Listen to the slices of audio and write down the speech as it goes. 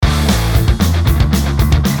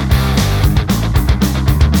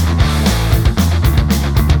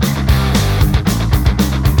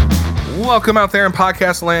welcome out there in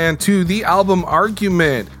podcast land to the album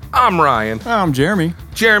argument. I'm Ryan. I'm Jeremy.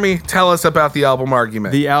 Jeremy, tell us about the album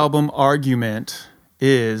argument. The album argument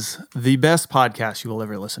is the best podcast you will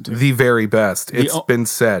ever listen to. The very best. It's been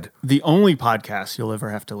said. The only podcast you'll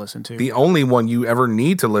ever have to listen to. The only one you ever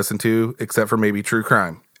need to listen to, except for maybe true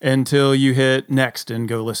crime. Until you hit next and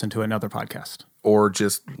go listen to another podcast. Or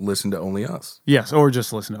just listen to only us. Yes, or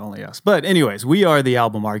just listen to only us. But anyways, we are the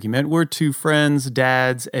album argument. We're two friends,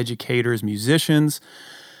 dads, educators, musicians.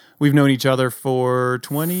 We've known each other for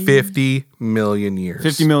 50 million years.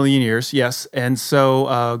 50 million years, yes. And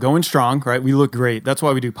so going strong, right? We look great. That's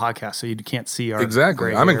why we do podcasts, so you can't see our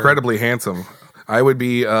Exactly. I'm incredibly handsome. I would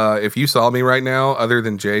be, if you saw me right now, other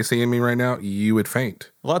than Jay seeing me right now, you would faint.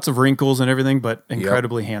 Lots of wrinkles and everything, but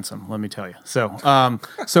incredibly handsome, let me tell you.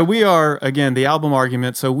 So we are, again, the album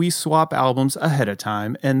argument. So we swap albums ahead of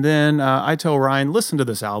time. And then I tell Ryan, listen to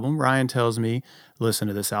this album. Ryan tells me, listen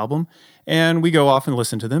to this album. And we go off and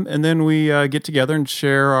listen to them. And then we get together and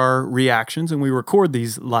share our reactions. And we record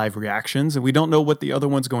these live reactions. And we don't know what the other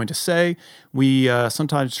one's going to say. We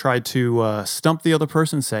sometimes try to stump the other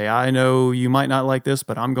person, say, I know you might not like this,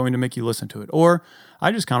 but I'm going to make you listen to it. Or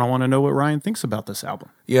I just kind of want to know what Ryan thinks about this album.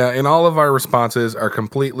 Yeah, and all of our responses are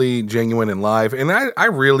completely genuine and live. And I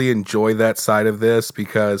really enjoy that side of this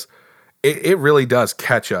because it really does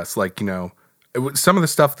catch us. Like, you know, some of the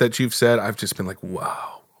stuff that you've said, I've just been like,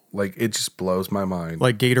 wow. Like, it just blows my mind.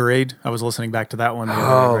 Like Gatorade. I was listening back to that one.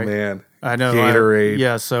 Man. I know. Gatorade.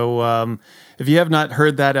 Yeah, so if you have not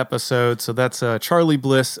heard that episode, so that's a Charlie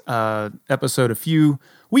Bliss episode a few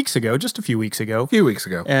weeks ago.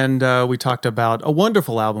 And we talked about a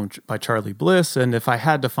wonderful album by Charlie Bliss. And if I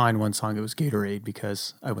had to find one song, it was Gatorade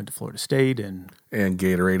because I went to Florida State. And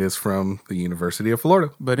Gatorade is from the University of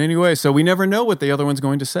Florida. But anyway, so we never know what the other one's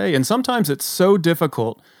going to say. And sometimes it's so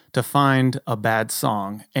difficult to find a bad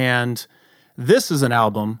song. And this is an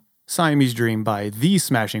album, Siamese Dream by The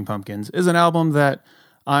Smashing Pumpkins, is an album that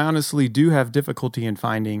I honestly do have difficulty in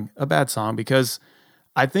finding a bad song because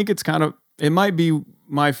I think it might be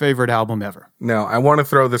my favorite album ever. Now, I want to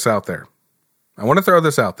throw this out there.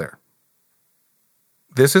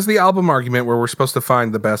 This is the album argument where we're supposed to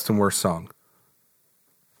find the best and worst song.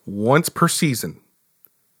 Once per season,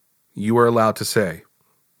 you are allowed to say,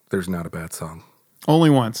 there's not a bad song.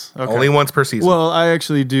 Only once. Okay. Only once per season. Well, I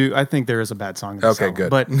actually do. I think there is a bad song in this album.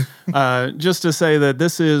 Good. But just to say that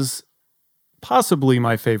this is possibly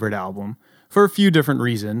my favorite album for a few different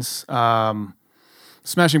reasons.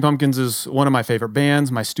 Smashing Pumpkins is one of my favorite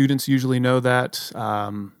bands. My students usually know that.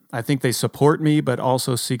 I think they support me, but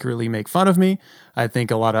also secretly make fun of me. I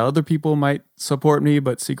think a lot of other people might support me,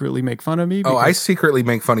 but secretly make fun of me. Oh, I secretly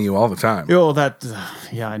make fun of you all the time. Oh,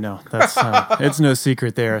 yeah, I know. That's it's no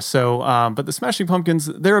secret there. So, but the Smashing Pumpkins,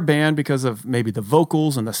 they're a band because of maybe the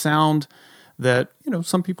vocals and the sound that, you know,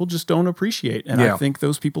 some people just don't appreciate. And I think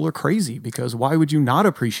those people are crazy because why would you not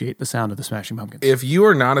appreciate the sound of the Smashing Pumpkins? If you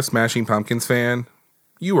are not a Smashing Pumpkins fan,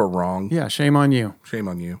 you are wrong. Yeah, shame on you. Shame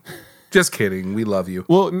on you. Just kidding. We love you.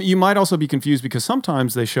 Well, you might also be confused because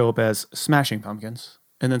sometimes they show up as Smashing Pumpkins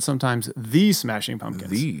and then sometimes The Smashing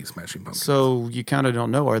Pumpkins. The Smashing Pumpkins. So you kind of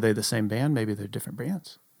don't know. Are they the same band? Maybe they're different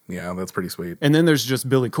bands. Yeah, that's pretty sweet. And then there's just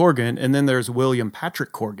Billy Corgan and then there's William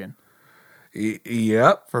Patrick Corgan.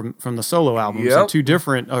 Yep. From the solo albums. Yep.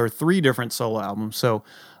 So 3 different solo albums. So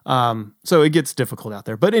it gets difficult out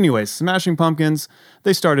there. But anyways, Smashing Pumpkins,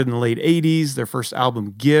 they started in the late 80s. Their first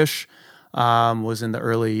album, Gish, was in the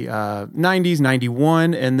early 90s,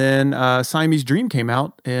 91. And then Siamese Dream came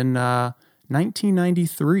out in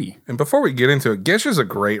 1993. And before we get into it, Gish is a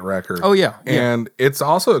great record. Oh, yeah. And it's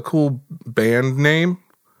also a cool band name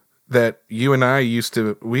that you and I used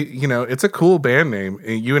to, it's a cool band name.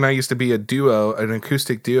 And you and I used to be a duo, an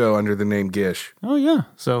acoustic duo under the name Gish. Oh, yeah.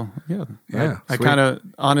 So, yeah. I kind of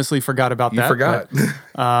honestly forgot about that. You forgot.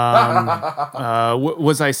 But,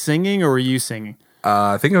 was I singing or were you singing?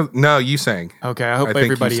 I think, no, you sang. Okay. I hope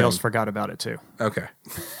everybody else forgot about it too. Okay.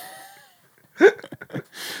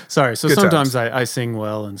 Sorry. So Good sometimes times. I sing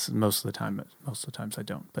well, and most of the times I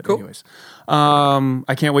don't. But cool. anyways,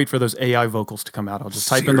 I can't wait for those AI vocals to come out. I'll just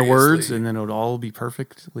type in the words, and then it'll all be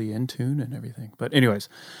perfectly in tune and everything. But anyways,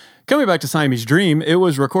 coming back to Siamese Dream, it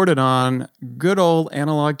was recorded on good old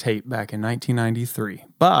analog tape back in 1993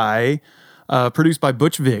 produced by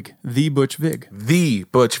Butch Vig, the Butch Vig. The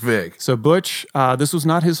Butch Vig. So Butch, this was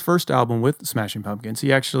not his first album with Smashing Pumpkins.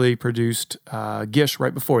 He actually produced Gish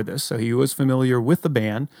right before this, so he was familiar with the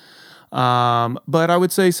band. But I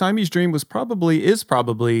would say Siamese Dream is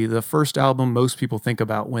probably the first album most people think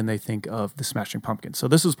about when they think of the Smashing Pumpkins. So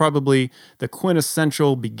this is probably the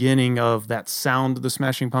quintessential beginning of that sound of the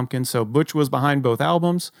Smashing Pumpkins. So Butch was behind both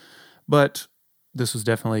albums. but this was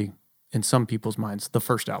definitely, in some people's minds, the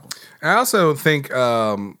first album. I also think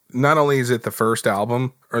not only is it the first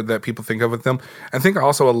album or that people think of with them, I think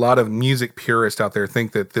also a lot of music purists out there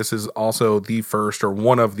think that this is also the first or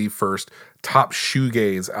one of the first top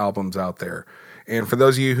shoegaze albums out there. And for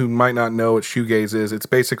those of you who might not know what shoegaze is, it's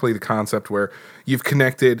basically the concept where you've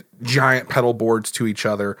connected giant pedal boards to each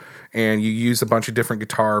other and you use a bunch of different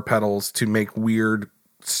guitar pedals to make weird,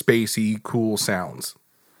 spacey, cool sounds.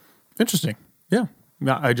 Interesting. Yeah.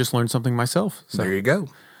 I just learned something myself. So. There you go.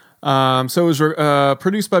 So it was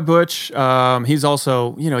produced by Butch. He's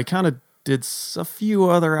also, he kind of did a few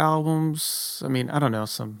other albums. I mean, I don't know.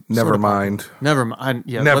 Never mind. Never mind.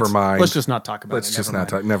 Yeah, never mind. Let's just not talk about it. Let's just not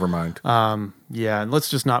talk. Never mind. Yeah, and let's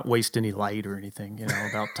just not waste any light or anything,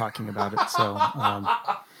 about talking about it. So,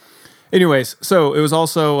 anyways, so it was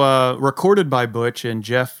also recorded by Butch and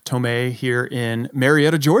Jeff Tomei here in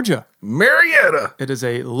Marietta, Georgia. Marietta! It is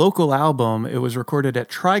a local album. It was recorded at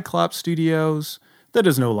Triclop Studios. That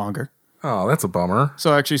is no longer. Oh, that's a bummer.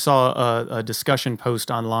 So I actually saw a discussion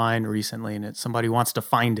post online recently, and somebody wants to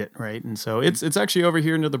find it, right? And so it's actually over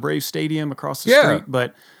here near the Braves Stadium across the street,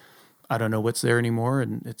 but I don't know what's there anymore.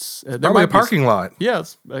 And it's there probably a parking lot.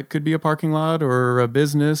 Yes, it could be a parking lot or a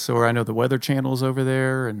business, or I know the Weather Channel's over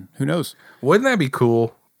there, and who knows? Wouldn't that be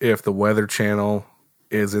cool if the Weather Channel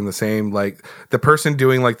is in the same, like, the person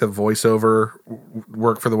doing, like, the voiceover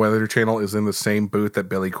work for the Weather Channel is in the same booth that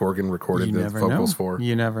Billy Corgan recorded the vocals for?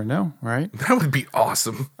 You never know, right? That would be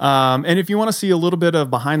awesome. And if you want to see a little bit of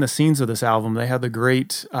behind the scenes of this album, they had the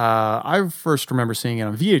great, I first remember seeing it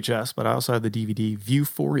on VHS, but I also had the DVD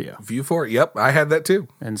Viewphoria. Viewphoria, yep, I had that too.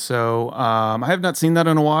 And so I have not seen that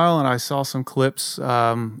in a while, and I saw some clips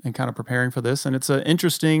and kind of preparing for this, and it's an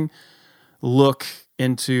interesting look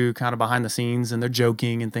into kind of behind the scenes, and they're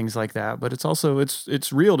joking and things like that. But it's also,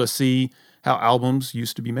 it's real to see how albums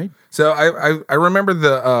used to be made. So I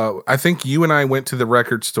remember I think you and I went to the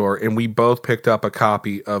record store and we both picked up a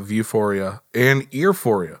copy of Viewphoria and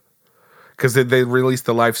Earphoria because they released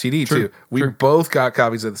the live CD too. We both got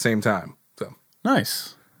copies at the same time. So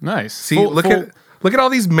nice. See, look at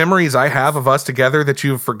all these memories I have of us together that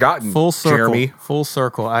you've forgotten. Full circle, Jeremy. Full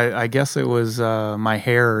circle. I guess it was my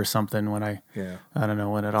hair or something when I don't know,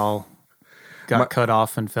 when it all got cut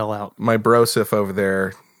off and fell out. My brosif over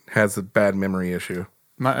there has a bad memory issue.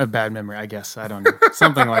 A bad memory, I guess. I don't know.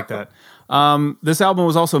 Something like that. This album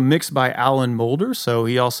was also mixed by Alan Moulder, so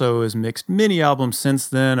he also has mixed many albums since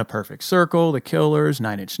then. A Perfect Circle, The Killers,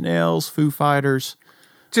 Nine Inch Nails, Foo Fighters.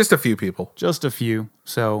 Just a few people. Just a few.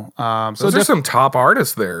 So, those are some top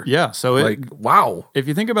artists there. Yeah. So, wow. If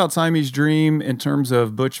you think about Siamese Dream in terms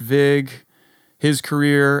of Butch Vig, his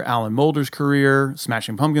career, Alan Moulder's career,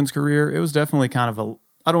 Smashing Pumpkins' career, it was definitely kind of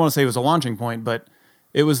I don't want to say it was a launching point, but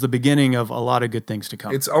it was the beginning of a lot of good things to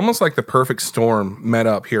come. It's almost like the perfect storm met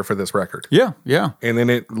up here for this record. Yeah, yeah. And then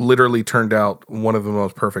it literally turned out one of the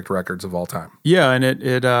most perfect records of all time. Yeah, and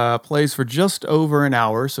it plays for just over an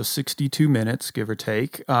hour, so 62 minutes, give or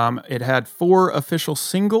take. It had 4 official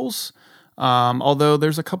singles, although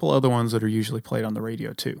there's a couple other ones that are usually played on the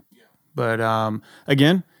radio too. Yeah. But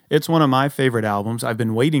again, it's one of my favorite albums. I've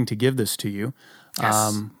been waiting to give this to you.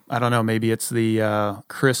 Yes. I don't know, maybe it's the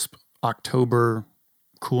crisp October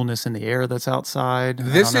coolness in the air that's outside.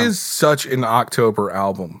 This is such an October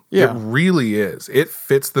album. Yeah. It really is. It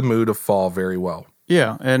fits the mood of fall very well.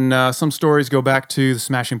 Yeah, and some stories go back to the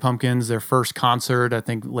Smashing Pumpkins, their first concert, I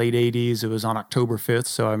think late 80s. It was on October 5th,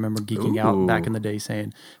 so I remember geeking out back in the day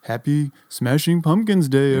saying, Happy Smashing Pumpkins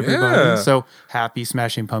Day, everybody. Yeah. So, happy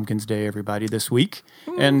Smashing Pumpkins Day, everybody, this week.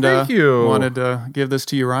 And thank you. Wanted to give this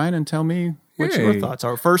to you, Ryan, and tell me what your thoughts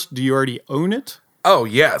are. First, do you already own it? Oh,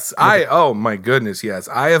 yes. Oh, my goodness, yes.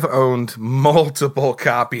 I have owned multiple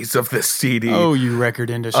copies of this CD. Oh, you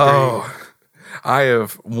record industry. Oh, I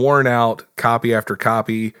have worn out copy after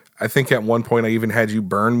copy. I think at one point I even had you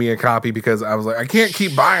burn me a copy because I was like, I can't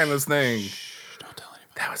keep buying this thing. Shh, don't tell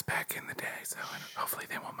anybody. That was back in the day, so hopefully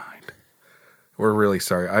they won't mind. We're really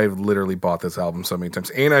sorry. I've literally bought this album so many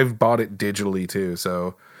times, and I've bought it digitally too,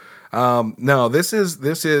 so... no, this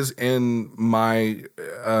is in my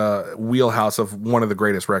wheelhouse of one of the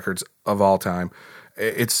greatest records of all time.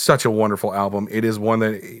 It's such a wonderful album. It is one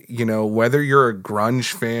that, whether you're a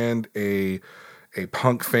grunge fan, a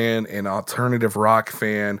punk fan, an alternative rock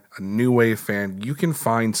fan, a new wave fan, you can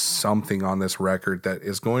find something on this record that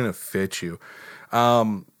is going to fit you.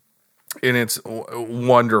 And it's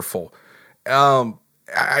wonderful.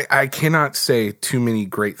 I cannot say too many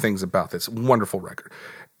great things about this wonderful record.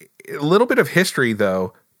 A little bit of history,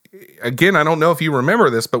 though. Again, I don't know if you remember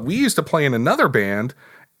this, but we used to play in another band,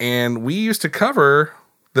 and we used to cover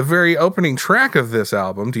the very opening track of this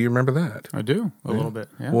album. Do you remember that? I do, a little bit.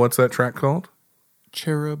 Yeah. What's that track called?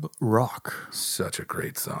 Cherub Rock. Such a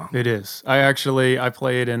great song. It is. I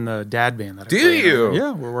play it in the dad band that I Do play you? in.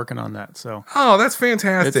 Yeah, we're working on that. So Oh, that's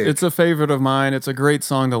fantastic. it's a favorite of mine. It's a great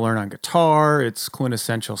song to learn on guitar. It's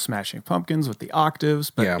quintessential Smashing Pumpkins with the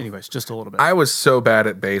octaves. But anyways, just a little bit. I was so bad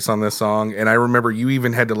at bass on this song, and I remember you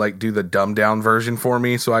even had to like do the dumbed down version for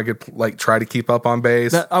me so I could like try to keep up on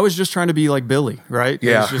bass. I was just trying to be like Billy, right?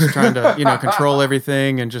 Yeah. I was just trying to, control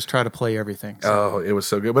everything and just try to play everything. So. Oh, it was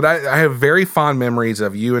so good. But I have very fond memories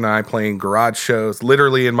of you and I playing garage shows,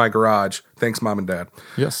 literally in my garage. Thanks, Mom and Dad.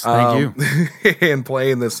 Yes, thank you. And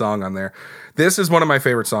playing this song on there. This is one of my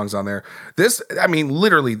favorite songs on there.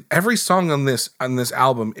 Literally every song on this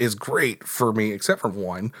album is great for me, except for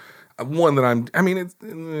one. One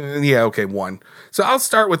that one. So I'll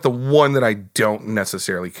start with the one that I don't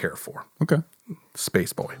necessarily care for. Okay.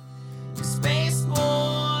 Space Boy. Space boy,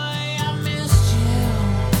 I missed you.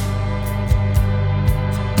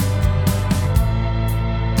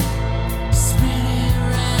 Spinning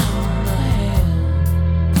round the head.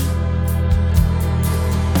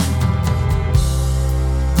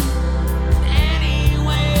 Any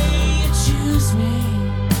way you choose me,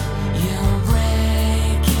 you'll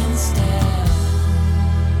break instead.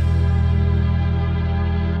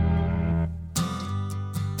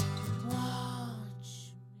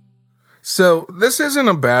 Watch. So this isn't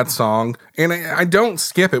a bad song, and I don't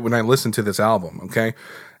skip it when I listen to this album, okay?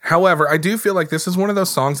 However, I do feel like this is one of those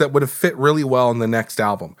songs that would have fit really well in the next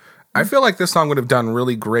album. I feel like this song would have done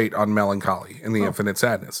really great on Melancholy and the Infinite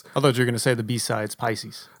Sadness. I thought you were going to say the B-sides,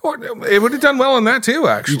 Pisces. Or it would have done well on that too,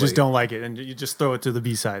 actually. You just don't like it, and you just throw it to the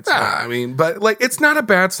B-sides. But like, it's not a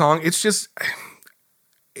bad song. It's just,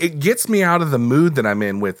 it gets me out of the mood that I'm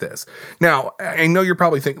in with this. Now, I know you're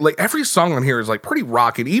probably thinking, like, every song on here is like pretty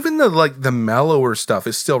rocking. Even the mellower stuff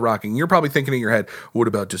is still rocking. You're probably thinking in your head, what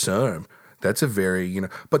about Disarm? That's a very,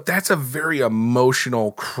 but that's a very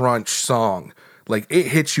emotional crunch song. Like, it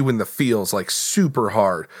hits you in the feels, like, super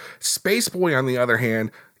hard. Space Boy, on the other hand,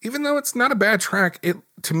 even though it's not a bad track,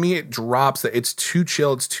 to me, it drops that it's too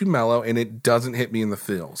chill, it's too mellow, and it doesn't hit me in the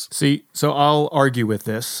feels. See, so I'll argue with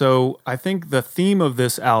this. So I think the theme of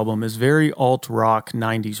this album is very alt-rock,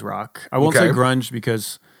 90s rock. I won't say grunge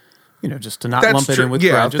because, just to not lump it in with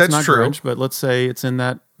grunge. It's not grunge, but let's say it's in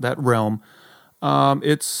that realm.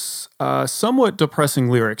 It's somewhat depressing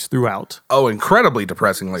lyrics throughout. Oh, incredibly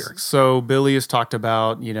depressing lyrics. So Billy has talked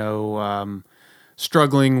about,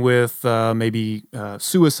 struggling with maybe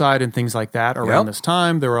suicide and things like that around this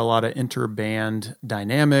time. There were a lot of interband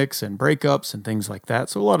dynamics and breakups and things like that.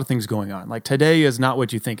 So a lot of things going on. Like, today is not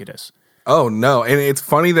what you think it is. Oh, no. And it's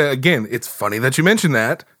funny that you mentioned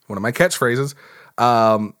that. One of my catchphrases.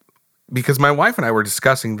 Because my wife and I were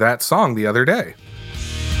discussing that song the other day.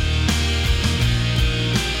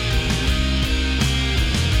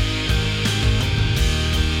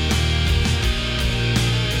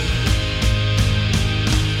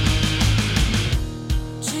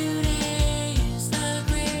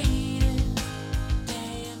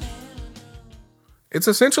 It's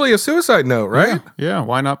essentially a suicide note, right? Yeah.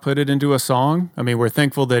 Why not put it into a song? I mean, we're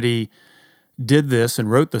thankful that he did this and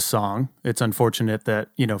wrote the song. It's unfortunate that,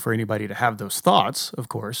 for anybody to have those thoughts, of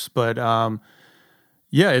course. But,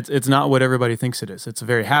 it's not what everybody thinks it is. It's a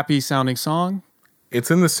very happy sounding song. It's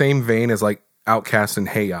in the same vein as like Outkast and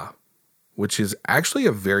Hey Ya, which is actually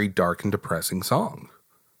a very dark and depressing song.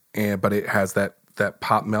 But it has that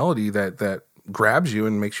pop melody that grabs you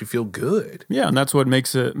and makes you feel good. Yeah, and that's what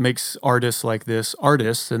makes artists like this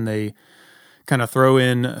artists, and they kind of throw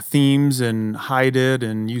in themes and hide it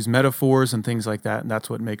and use metaphors and things like that, and that's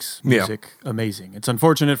what makes music amazing. It's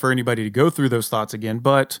unfortunate for anybody to go through those thoughts again,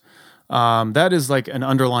 but that is like an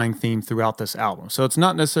underlying theme throughout this album. So it's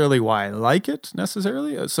not necessarily why I like it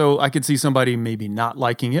necessarily. So I could see somebody maybe not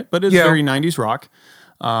liking it, but it's very 90s rock.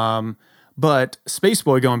 But Space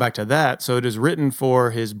Boy, going back to that, so it is written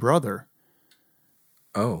for his brother.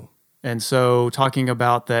 Oh. And so talking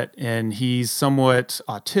about that, and he's somewhat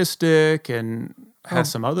autistic and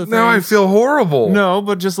has some other things. Now I feel horrible. No,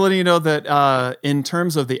 but just letting you know that in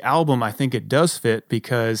terms of the album, I think it does fit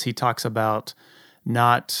because he talks about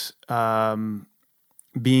not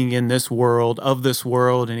being in this world,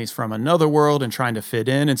 and he's from another world and trying to fit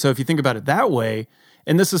in. And so if you think about it that way,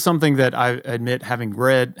 and this is something that I admit, having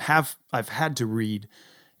I've had to read,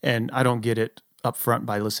 and I don't get it up front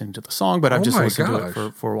by listening to the song, but I've just listened to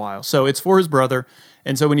it for a while. So it's for his brother.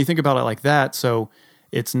 And so when you think about it like that, so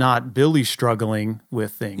it's not Billy struggling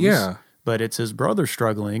with things. Yeah. but it's his brother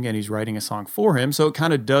struggling and he's writing a song for him. So it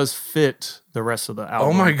kind of does fit the rest of the album.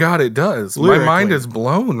 Oh my God, it does. Lyrically. My mind is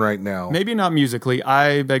blown right now. Maybe not musically.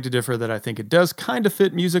 I beg to differ that I think it does kind of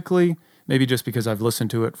fit musically. Maybe just because I've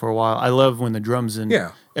listened to it for a while. I love when the drums and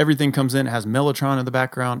everything comes in. It has Mellotron in the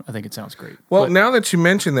background. I think it sounds great. Well, now that you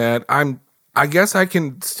mention that, I guess I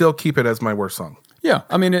can still keep it as my worst song. Yeah.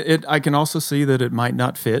 I mean, I can also see that it might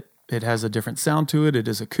not fit. It has a different sound to it. It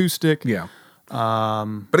is acoustic. Yeah.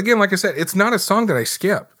 But again, like I said, it's not a song that I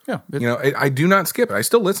skip. Yeah. I do not skip it. I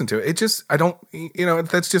still listen to it. It just, I don't,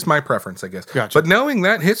 that's just my preference, I guess. Gotcha. But knowing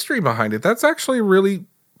that history behind it, that's actually really,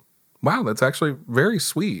 wow, that's actually very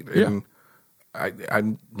sweet. Yeah. And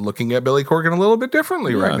I'm looking at Billy Corgan a little bit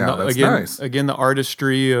differently right now. That's nice. Again, the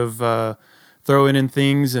artistry of throwing in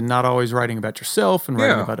things and not always writing about yourself and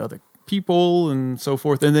writing about other people and so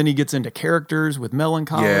forth. And then he gets into characters with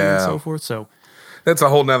melancholy and so forth. So that's a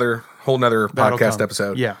whole nother podcast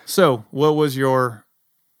episode. Yeah. So what was your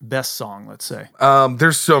best song, let's say?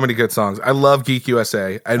 There's so many good songs. I love Geek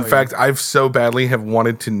USA. In fact, I've so badly have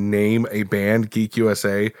wanted to name a band Geek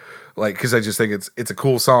USA, like, because I just think it's a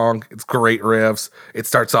cool song. It's great riffs. It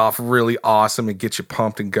starts off really awesome and gets you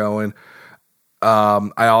pumped and going.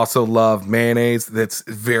 I also love Mayonnaise. That's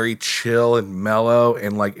very chill and mellow,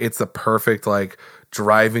 and like it's the perfect like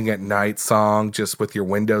driving at night song, just with your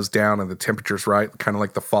windows down and the temperature's right, kind of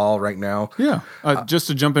like the fall right now. Yeah. Just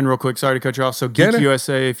to jump in real quick, sorry to cut you off. So Geek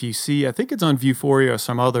USA, if you see, I think it's on Vueforia or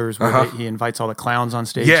some others where he invites all the clowns on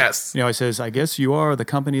stage. Yes. He says, I guess you are the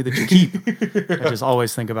company that you keep. I just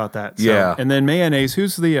always think about that. So, yeah. And then Mayonnaise,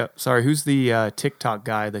 who's the TikTok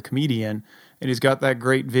guy, the comedian, and he's got that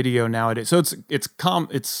great video nowadays. So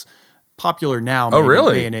it's popular now. Oh,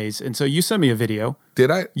 really? Mayonnaise. And so you sent me a video. Did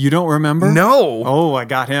I? You don't remember? No. Oh, I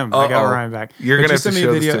got him. I got Ryan back. You're going to have to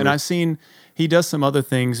show this to me. And I've seen he does some other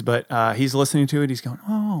things, but he's listening to it. He's going,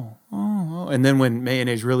 oh. And then when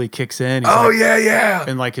Mayonnaise really kicks in, he's yeah.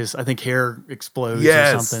 And like his, I think hair explodes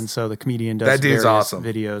or something. So the comedian does that dude's various awesome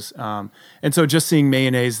videos. And so just seeing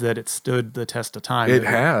Mayonnaise, that it stood the test of time. It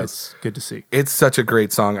has. It's good to see. It's such a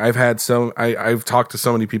great song. I've talked to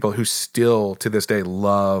so many people who still to this day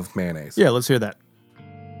love Mayonnaise. Yeah, let's hear that.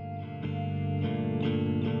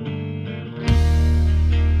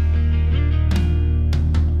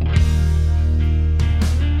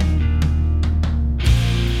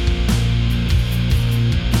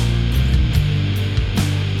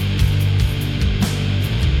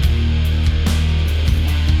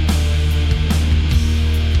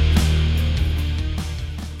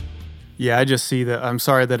 Yeah, I just see that. I'm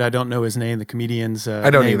sorry that I don't know his name, the comedian's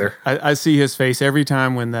I don't name. either. I see his face every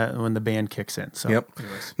time when the band kicks in. So, yep.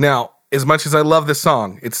 Anyways. Now, as much as I love this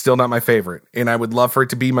song, it's still not my favorite. And I would love for it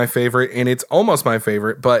to be my favorite, and it's almost my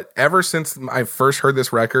favorite. But ever since I first heard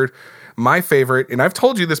this record, my favorite, and I've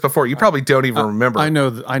told you this before, you probably don't even remember. I know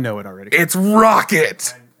it already. It's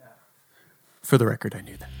Rocket! For the record, I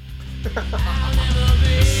knew that.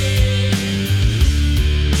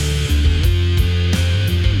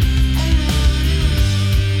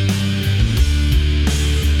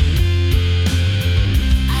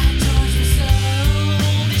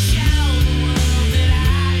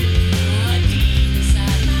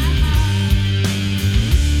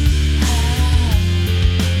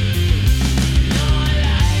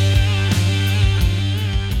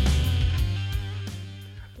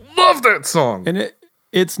 Love that song. And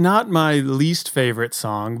it's not my least favorite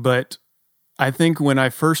song, but I think when I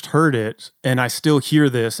first heard it, and I still hear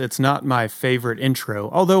this, it's not my favorite intro.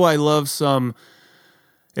 Although I love some,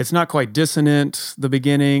 it's not quite dissonant, the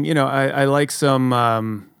beginning. I like some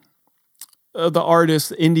the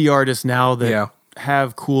indie artists now that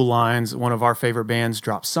have cool lines. One of our favorite bands,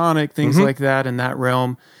 Drop Sonic, things like that in that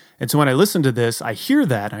realm. And so when I listen to this, I hear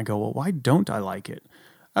that and I go, well, why don't I like it?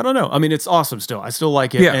 I don't know. I mean, it's awesome still. I still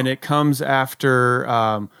like it. Yeah. And it comes after,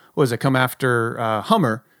 come after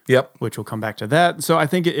Hummer. Yep. Which we'll come back to that. So I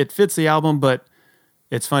think it fits the album, but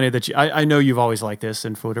it's funny that I know you've always liked this,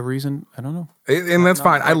 and for whatever reason, I don't know. And that's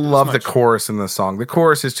fine. I love the chorus in the song. The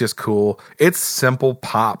chorus is just cool. It's simple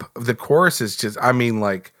pop. The chorus is just,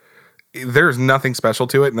 there's nothing special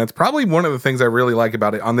to it. And that's probably one of the things I really like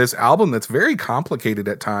about it. On this album that's very complicated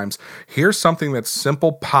at times, here's something that's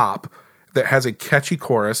simple pop that has a catchy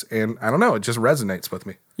chorus, and I don't know, it just resonates with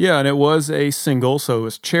me. Yeah, and it was a single, so it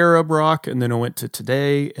was Cherub Rock, and then it went to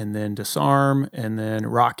Today, and then Disarm, and then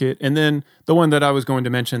Rocket, and then the one that I was going to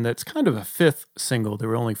mention that's kind of a fifth single. There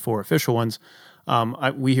were only 4 official ones.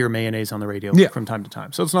 We hear Mayonnaise on the radio from time to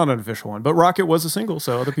time, so it's not an official one. But Rocket was a single,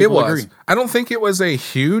 so other people agree. I don't think it was a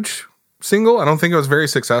huge single. I don't think it was very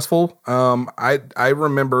successful. I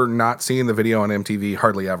remember not seeing the video on MTV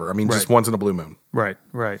hardly ever. I mean, just once in a blue moon. Right.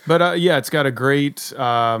 But yeah, it's got a great,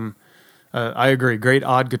 I agree, great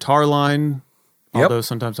odd guitar line. Yep. Although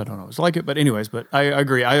sometimes I don't always like it, but anyways, but I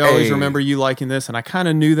agree. I always remember you liking this, and I kind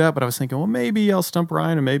of knew that, but I was thinking, well, maybe I'll stump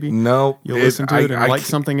Ryan, and maybe you'll listen to it and like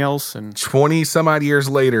something else. And 20 some odd years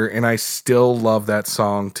later, and I still love that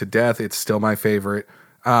song to death. It's still my favorite.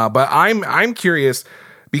 But I'm curious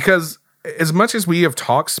because as much as we have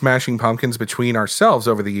talked Smashing Pumpkins between ourselves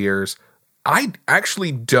over the years, I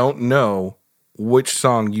actually don't know which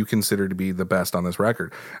song you consider to be the best on this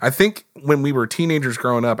record. I think when we were teenagers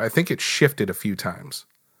growing up, I think it shifted a few times.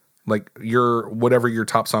 Like whatever your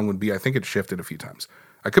top song would be, I think it shifted a few times.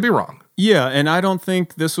 I could be wrong. Yeah, and I don't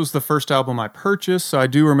think this was the first album I purchased, so I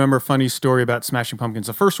do remember a funny story about Smashing Pumpkins.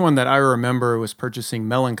 The first one that I remember was purchasing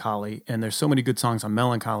Melancholy, and there's so many good songs on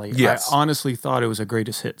Melancholy. Yes. I honestly thought it was a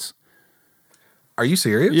greatest hits. Are you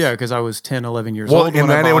serious? Yeah, because I was 10, 11 years well, old and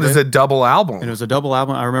when I then bought it was a double album. And it was a double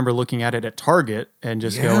album. I remember looking at it at Target and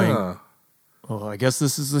just going, well, I guess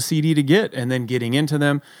this is the CD to get, and then getting into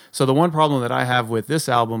them. So the one problem that I have with this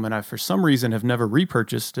album, and I for some reason have never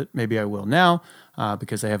repurchased it, maybe I will now,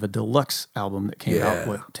 because they have a deluxe album that came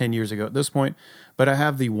out 10 years ago at this point, but I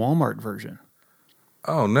have the Walmart version.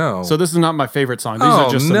 Oh no! So this is not my favorite song. These are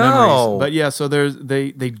just some memories. But yeah, so they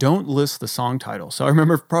don't list the song title. So I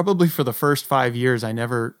remember probably for the first 5 years, I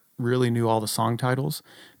never really knew all the song titles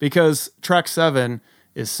because track 7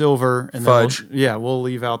 is Silver, and Fudge. We'll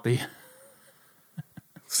leave out the.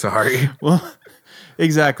 Sorry. Well,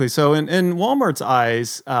 exactly. So in Walmart's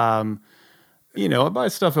eyes, I buy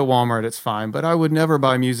stuff at Walmart, it's fine, but I would never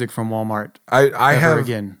buy music from Walmart ever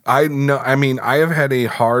again. I know. I mean, I have had a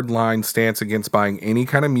hard line stance against buying any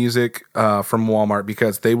kind of music from Walmart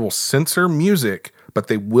because they will censor music, but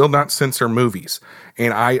they will not censor movies.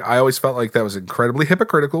 And I always felt like that was incredibly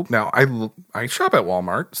hypocritical. Now, I shop at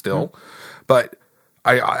Walmart still, but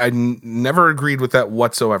I never agreed with that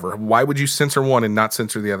whatsoever. Why would you censor one and not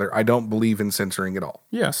censor the other? I don't believe in censoring at all.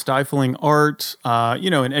 Yeah, stifling art.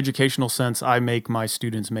 In educational sense, I make my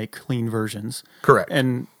students make clean versions. Correct.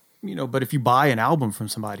 And, but if you buy an album from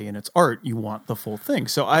somebody and it's art, you want the full thing.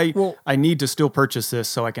 So I need to still purchase this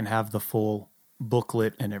so I can have the full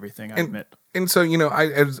booklet and everything, I admit. And so,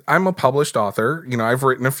 I'm a published author. I've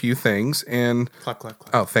written a few things and... Clap, clap,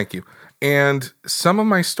 clap. Oh, thank you. And some of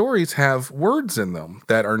my stories have words in them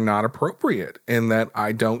that are not appropriate and that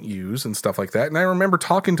I don't use and stuff like that. And I remember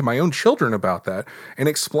talking to my own children about that and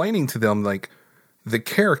explaining to them, like, the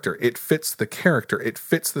character, it fits the character, it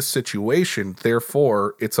fits the situation,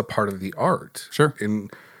 therefore it's a part of the art. Sure.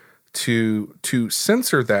 And to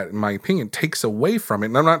censor that, in my opinion, takes away from it.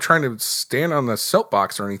 And I'm not trying to stand on the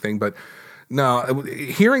soapbox or anything, but no,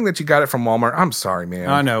 hearing that you got it from Walmart, I'm sorry, man.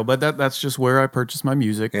 I know, but that's just where I purchased my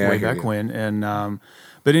music way back when. And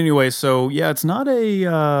but anyway, so yeah, it's not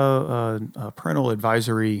a parental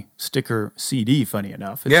advisory sticker CD. Funny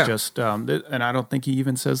enough, it's just and I don't think he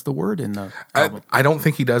even says the word in the album. I don't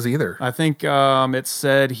think he does either. I think it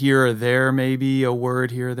said here or there, maybe a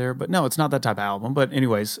word here or there, but no, it's not that type of album. But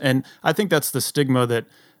anyways, and I think that's the stigma that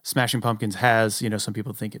Smashing Pumpkins has. Some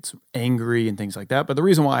people think it's angry and things like that. But the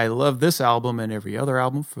reason why I love this album and every other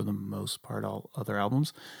album, for the most part, all other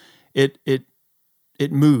albums, it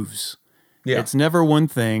moves. Yeah. It's never one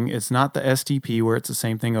thing. It's not the STP where it's the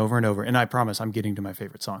same thing over and over. And I promise I'm getting to my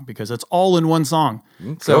favorite song because it's all in one song.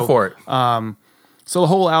 Go for it. So the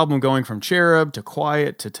whole album going from Cherub to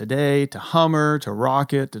Quiet to Today to Hummer to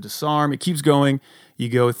Rocket to Disarm, it keeps going. You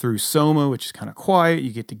go through Soma, which is kind of quiet.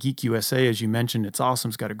 You get to Geek USA, as you mentioned. It's awesome.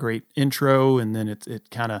 It's got a great intro, and then it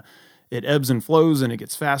ebbs and flows, and it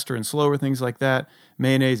gets faster and slower, things like that.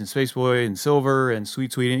 Mayonnaise and Spaceboy and Silver and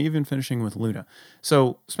Sweet Sweet, and even finishing with Luna.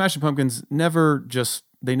 So Smashing Pumpkins never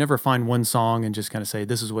find one song and just kind of say,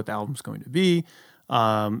 this is what the album's going to be.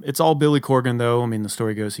 It's all Billy Corgan, though. I mean, the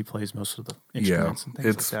story goes he plays most of the instruments and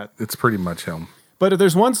things like that. It's pretty much him. But if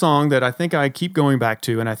there's one song that I think I keep going back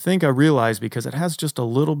to, and I think I realize because it has just a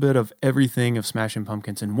little bit of everything of Smashing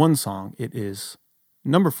Pumpkins in one song, it is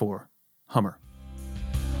number 4, Hummer.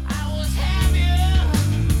 I was happier than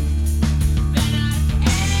I've ever been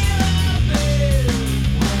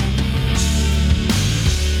when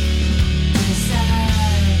you decide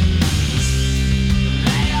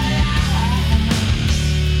that your life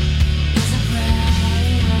is a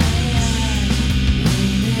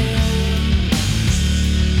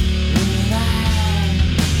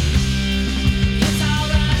It's all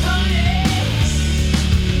right, honey.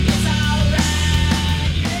 It's all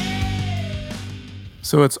right, yeah.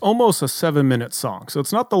 So it's almost a 7-minute song. So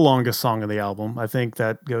it's not the longest song of the album. I think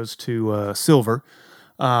that goes to Silver.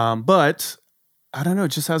 But I don't know,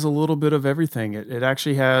 it just has a little bit of everything. It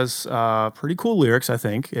actually has pretty cool lyrics, I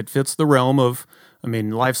think. It fits the realm of,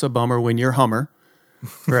 life's a bummer when you're Hummer,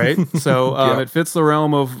 right? So It fits the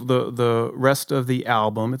realm of the rest of the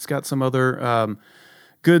album. It's got some other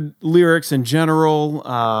good lyrics in general.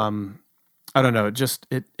 I don't know,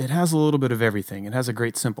 it has a little bit of everything. It has a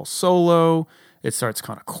great simple solo. It starts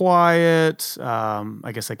kind of quiet.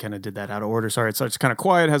 I guess I kind of did that out of order. Sorry. It starts kind of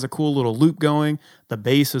quiet, has a cool little loop going. The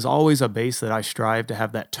bass is always a bass that I strive to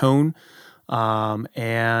have that tone.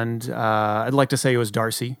 I'd like to say it was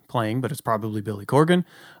Darcy playing, but it's probably Billy Corgan.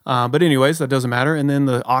 But anyways, that doesn't matter. And then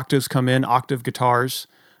the octaves come in. Octave guitars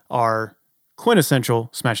are quintessential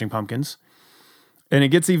Smashing Pumpkins. And it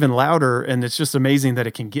gets even louder, and it's just amazing that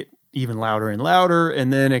it can get even louder and louder,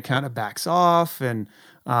 and then it kind of backs off. And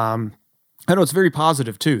I know it's very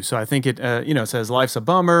positive too. So I think it says life's a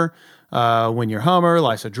bummer when you're Hummer,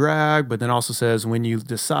 life's a drag, but then also says when you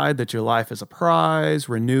decide that your life is a prize,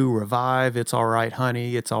 renew, revive, it's all right,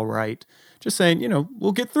 honey, it's all right. Just saying,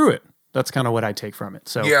 we'll get through it. That's kind of what I take from it.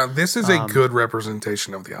 So yeah, this is a good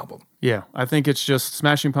representation of the album. Yeah, I think it's just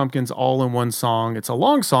Smashing Pumpkins all in one song. It's a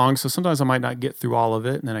long song, so sometimes I might not get through all of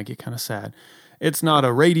it, and then I get kind of sad. It's not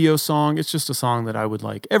a radio song. It's just a song that I would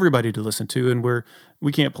like everybody to listen to, and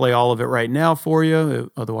we can't play all of it right now for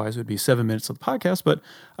you. Otherwise, it would be 7 minutes of the podcast, but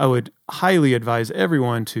I would highly advise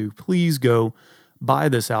everyone to please go buy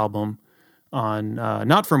this album on,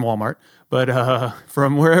 not from Walmart, but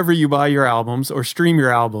from wherever you buy your albums or stream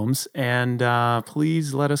your albums, and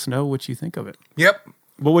please let us know what you think of it. Yep.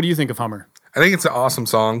 But what do you think of Hummer? I think it's an awesome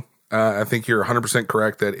song. I think you're 100%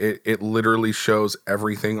 correct that it literally shows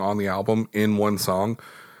everything on the album in one song.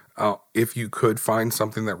 If you could find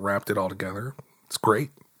something that wrapped it all together, it's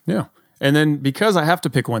great. Yeah. And then because I have to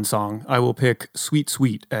pick one song, I will pick Sweet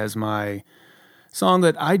Sweet as my song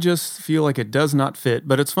that I just feel like it does not fit.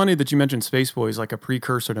 But it's funny that you mentioned Space Boys like a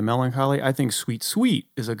precursor to Melancholy. I think Sweet Sweet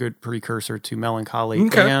is a good precursor to Melancholy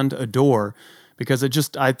and Adore, because it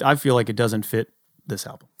just, I feel like it doesn't fit this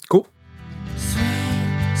album. Cool.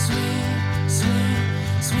 Sweet, sweet,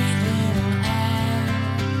 sweet, sweet little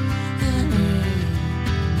agony.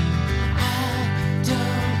 I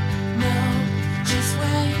don't know just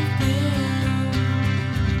where you've been,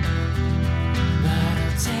 but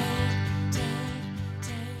I'll take.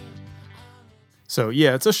 So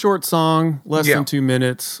yeah, it's a short song, less Yeah. than 2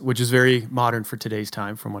 minutes, which is very modern for today's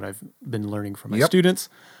time from what I've been learning from my Yep. students.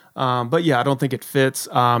 But yeah, I don't think it fits.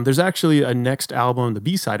 There's actually a next album, the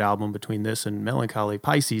B-side album between this and Melancholy,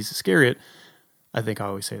 Pisces, Iscariot. I think I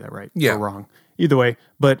always say that right Yeah. or wrong. Either way,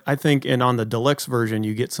 but I think, and on the deluxe version,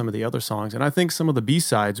 you get some of the other songs. And I think some of the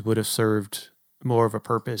B-sides would have served more of a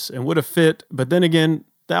purpose and would have fit. But then again,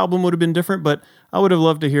 the album would have been different, but I would have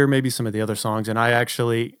loved to hear maybe some of the other songs. And I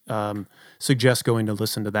actually suggest going to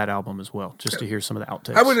listen to that album as well, just to hear some of the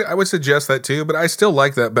outtakes. I would suggest that too, but I still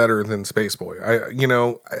like that better than Space Boy.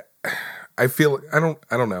 I feel I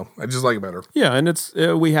don't know. I just like it better. Yeah, and it's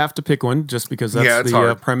we have to pick one just because that's it's the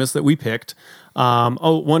hard. premise that we picked.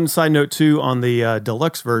 One side note too, on the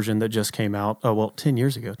deluxe version that just came out, 10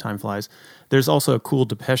 years ago, time flies, there's also a cool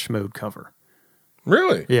Depeche Mode cover.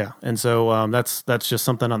 Really? Yeah, and so that's just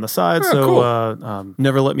something on the side. Oh, So cool.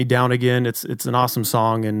 Never Let Me Down Again. It's an awesome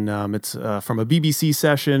song, and it's from a BBC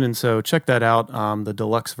session, and so check that out, the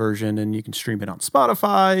deluxe version, and you can stream it on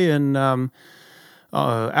Spotify and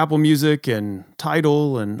Apple Music and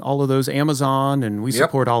Tidal and all of those, Amazon, and we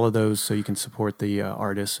support all of those, so you can support the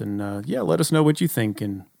artists. And let us know what you think.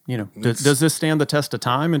 And does this stand the test of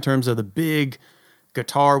time in terms of the big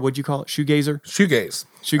guitar? What'd you call it? Shoegazer? Shoegaze.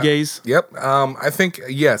 Yep. I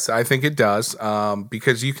think it does.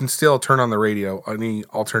 Because you can still turn on the radio, any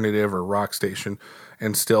alternative or rock station,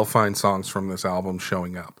 and still find songs from this album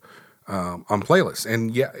showing up on playlists.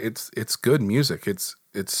 And yeah, it's good music. It's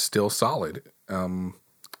still solid.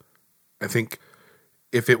 I think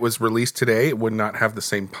if it was released today, it would not have the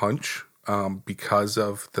same punch because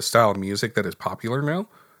of the style of music that is popular now.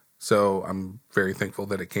 So I'm very thankful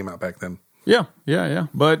that it came out back then. Yeah.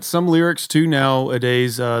 But some lyrics too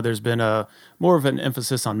nowadays, there's been a more of an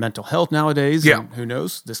emphasis on mental health nowadays. Yeah. And who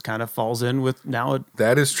knows? This kind of falls in with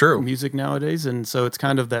That is true. music nowadays. And so it's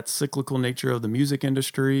kind of that cyclical nature of the music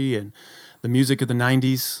industry, and the music of the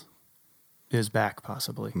 90s is back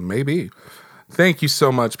possibly. Maybe. Thank you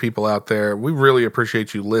so much, people out there. We really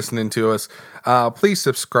appreciate you listening to us. Please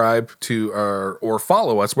subscribe to or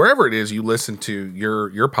follow us wherever it is you listen to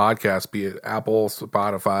your podcast, be it Apple,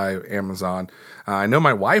 Spotify, Amazon. I know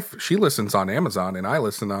my wife, she listens on Amazon, and I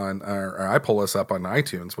listen on, or I pull us up on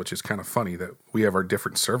iTunes, which is kind of funny that we have our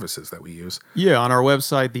different services that we use. Yeah, on our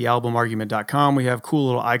website, thealbumargument.com, we have cool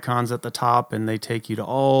little icons at the top, and they take you to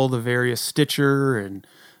all the various Stitcher and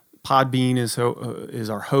Podbean is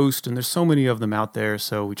our host, and there's so many of them out there.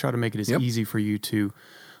 So we try to make it as easy for you to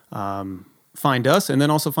find us, and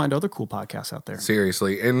then also find other cool podcasts out there.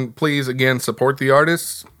 Seriously, and please again support the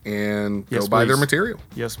artists and go buy their material.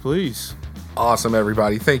 Yes, please. Awesome,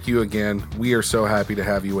 everybody! Thank you again. We are so happy to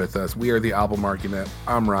have you with us. We are the Album Argument.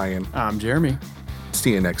 I'm Ryan. I'm Jeremy.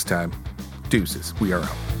 See you next time. Deuces. We are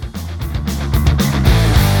out.